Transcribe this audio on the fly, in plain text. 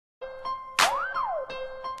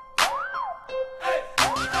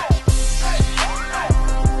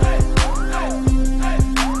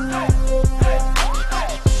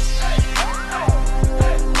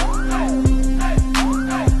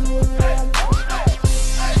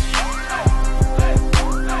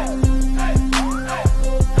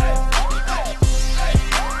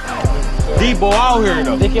Debo out here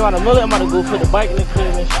though. They came out of the middle. I'm about to go put the bike in the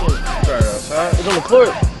crib and shit. Right outside. It's on the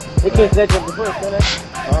porch. They can't snatch up the porch, man.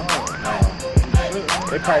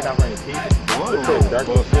 They probably not ready to keep it.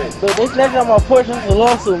 So they snatched up my porch. This is a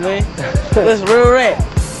lawsuit, man. That's real rat.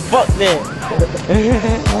 Fuck that.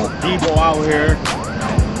 Debo out here.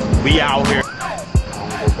 We out here.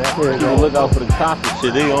 Yeah, look out for the cops and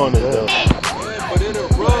shit. They on it though. Yeah, but it'll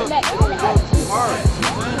rub. It don't rub too hard.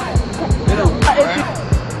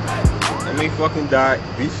 Let me fucking die.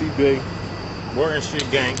 BCB. Wharton Street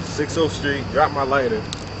gang. 60 Street. Drop my lighter.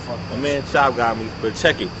 My man Chop got me, but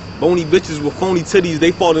check it. Bony bitches with phony titties,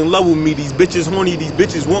 they fall in love with me. These bitches horny, these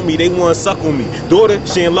bitches want me, they wanna suck on me. Daughter,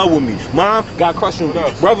 she in love with me. Mom, got crush on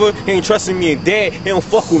me. Brother, he ain't trusting me. And dad, he don't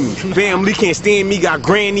fuck with me. Family can't stand me, got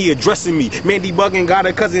granny addressing me. Mandy bugging got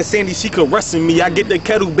her cousin Sandy, she caressing me. I get the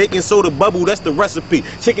kettle, baking soda, bubble, that's the recipe.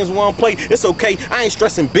 Chickens one plate, it's okay, I ain't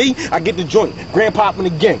stressing B. I get the joint, grandpop in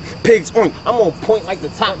the gang. Pigs oink, I'm on point like the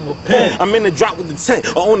top of a pen. I'm in the drop with the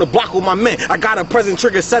tent, or on the block with my men. I got a present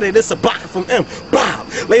trigger, set it, it's a block from M. Bow.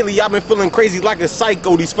 Lately I've been feeling crazy like a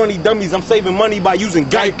psycho. These funny dummies, I'm saving money by using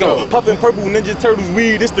Geico. Puffin' purple Ninja Turtles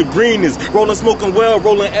weed, it's the greenest. Rolling, smoking well,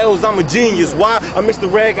 rolling L's, I'm a genius. Why? I miss the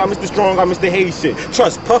rag, I miss the strong, I miss the hate shit.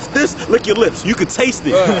 Trust, puff this, lick your lips, you could taste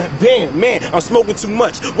it. Damn, man, I'm smoking too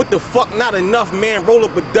much. What the fuck, not enough, man, roll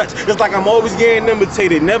up a Dutch. It's like I'm always getting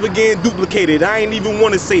imitated, never getting duplicated. I ain't even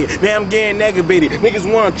wanna say it, now I'm getting aggravated.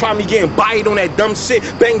 Niggas wanna try me getting bite on that dumb shit.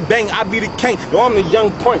 Bang, bang, I be the king. Yo, I'm the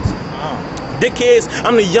young prince. Dickheads,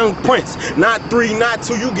 I'm the young prince. Not 3, not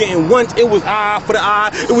 2, you getting once. It was I for the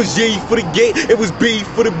I, it was G for the gate, it was B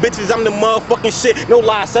for the bitches. I'm the motherfucking shit. No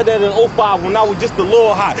lie, said that in 05 when I was just a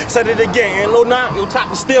little hot. Said it again, and no nah, your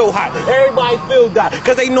top is still hot. Everybody feel that,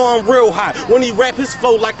 cause they know I'm real hot. When he rap his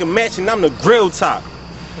flow like a match and I'm the grill top.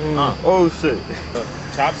 Oh shit.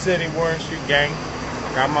 Top City, Wharton Street gang.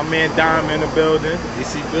 Got my man Dime in the building.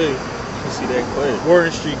 DCB. You see that clear.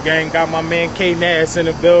 Wharton Street gang. Got my man K Nass in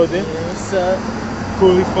the building. What's up?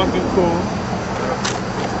 Cooley fucking cool.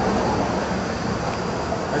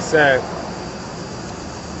 I said,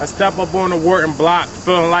 I step up on the Wharton block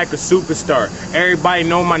feeling like a superstar. Everybody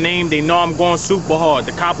know my name, they know I'm going super hard.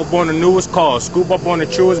 The cop up on the newest cars, scoop up on the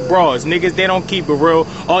truest bras. Niggas, they don't keep it real.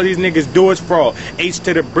 All these niggas do is fraud. H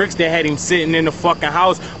to the bricks, they had him sitting in the fucking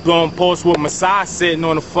house, blowing posts with Masai sitting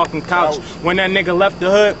on the fucking couch. When that nigga left the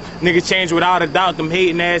hood, nigga changed without a doubt. Them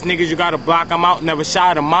hating ass niggas, you gotta block them out, never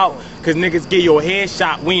shot them out. Cause niggas get your head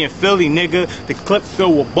shot, we in Philly, nigga. The clip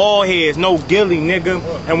filled with ball heads, no gilly, nigga.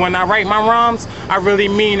 And when I write my rhymes, I really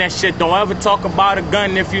mean that shit. Don't ever talk about a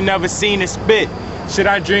gun if you never seen it spit. Should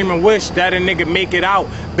I dream and wish that a nigga make it out?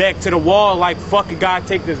 Back to the wall like fuck it, gotta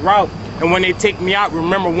take this route. And when they take me out,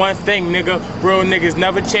 remember one thing, nigga. Real niggas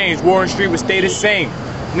never change, Wharton Street will stay the same.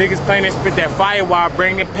 Niggas claim they spit that fire while I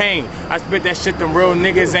bring the pain. I spit that shit them real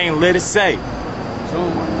niggas ain't lit to say.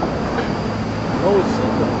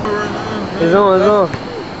 It's on, it's on.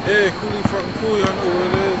 Yeah, Cooley fucking cool, y'all know what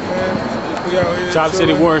it is, man. We out here Chop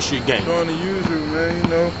City, Wharton Street gang. doing the usual, man, you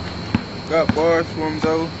know. Got bars for them,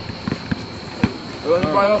 though.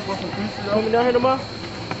 Anybody else want some pieces? Coming down here tomorrow?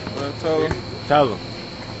 What I told him? Tell them.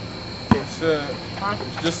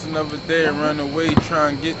 It's just another day around the way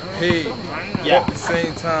trying to get paid. Yeah. At the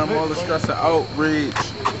same time, all the stress of outrage.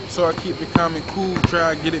 So I keep it calm and cool,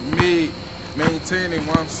 try to get it made. Maintaining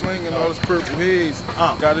while I'm slinging all this purple haze.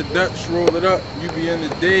 Got a Dutch, roll it up, you be in the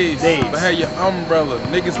days. But have your umbrella,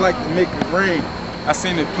 niggas like to make it rain. I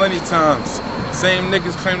seen it plenty times. Same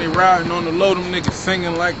niggas claim they riding on the low, them niggas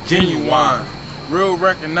singing like genuine. Real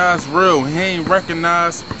recognize real, he ain't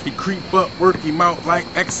recognized. He creep up, work him out like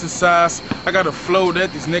exercise. I got a flow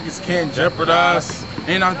that these niggas can't jeopardize.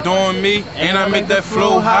 Ain't I doing me? Ain't I make that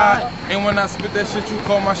flow hot? And when I spit that shit, you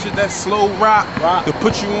call my shit that slow rock. To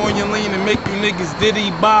put you on your lane and make you niggas diddy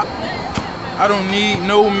bop. I don't need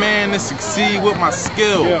no man to succeed with my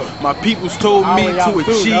skill. My peoples told me to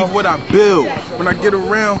achieve what I build. When I get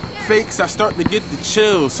around fakes, I start to get the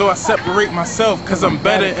chills. So I separate myself, cause I'm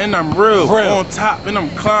better and I'm real. On top and I'm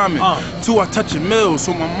climbing. Till I touch a mill.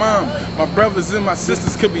 So my mom, my brothers and my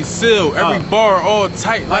sisters could be sealed. Every bar all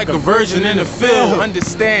tight like a virgin in the field.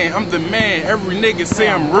 Understand, I'm the man. Every nigga say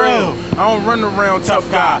I'm real. I don't run around tough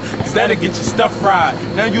guy, cause that'll get your stuff right.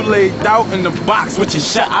 Now you laid out in the box with your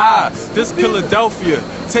shut eyes. This Philadelphia,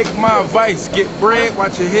 take my advice. Get bread,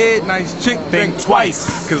 watch your head, nice chick, think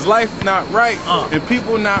twice. Cause life not right, and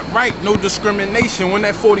people not right, no discrimination. When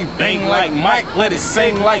that 40 bang like Mike, let it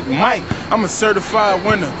sing like Mike. I'm a certified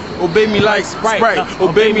winner. Obey me like Sprite.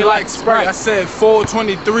 Obey me like Sprite. I said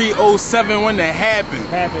 4/23/07 when that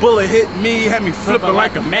happened. Bullet hit me, had me flipping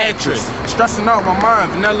like a mattress. Stressing out my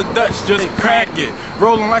mind, vanilla Dutch, just crack it.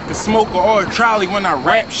 Rolling like a smoker or a trolley when I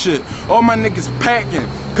rap shit. All my niggas packing,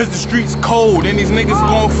 cause the streets cold. And these niggas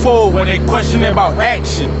going forward when they question about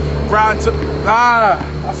action. Ride to,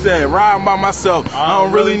 I said, riding by myself. I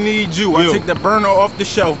don't really need you. I take the burner off the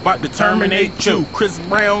shelf, about to terminate you. Chris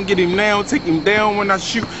Brown, get him now, take him down when I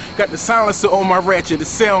shoot. Got the silencer on my ratchet, it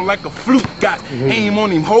sound like a flute. Got aim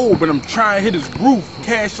on him whole, but I'm trying to hit his roof.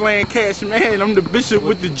 Cashland, cash man, I'm the bishop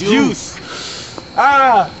with the juice.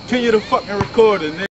 Continue to fucking record it, nigga.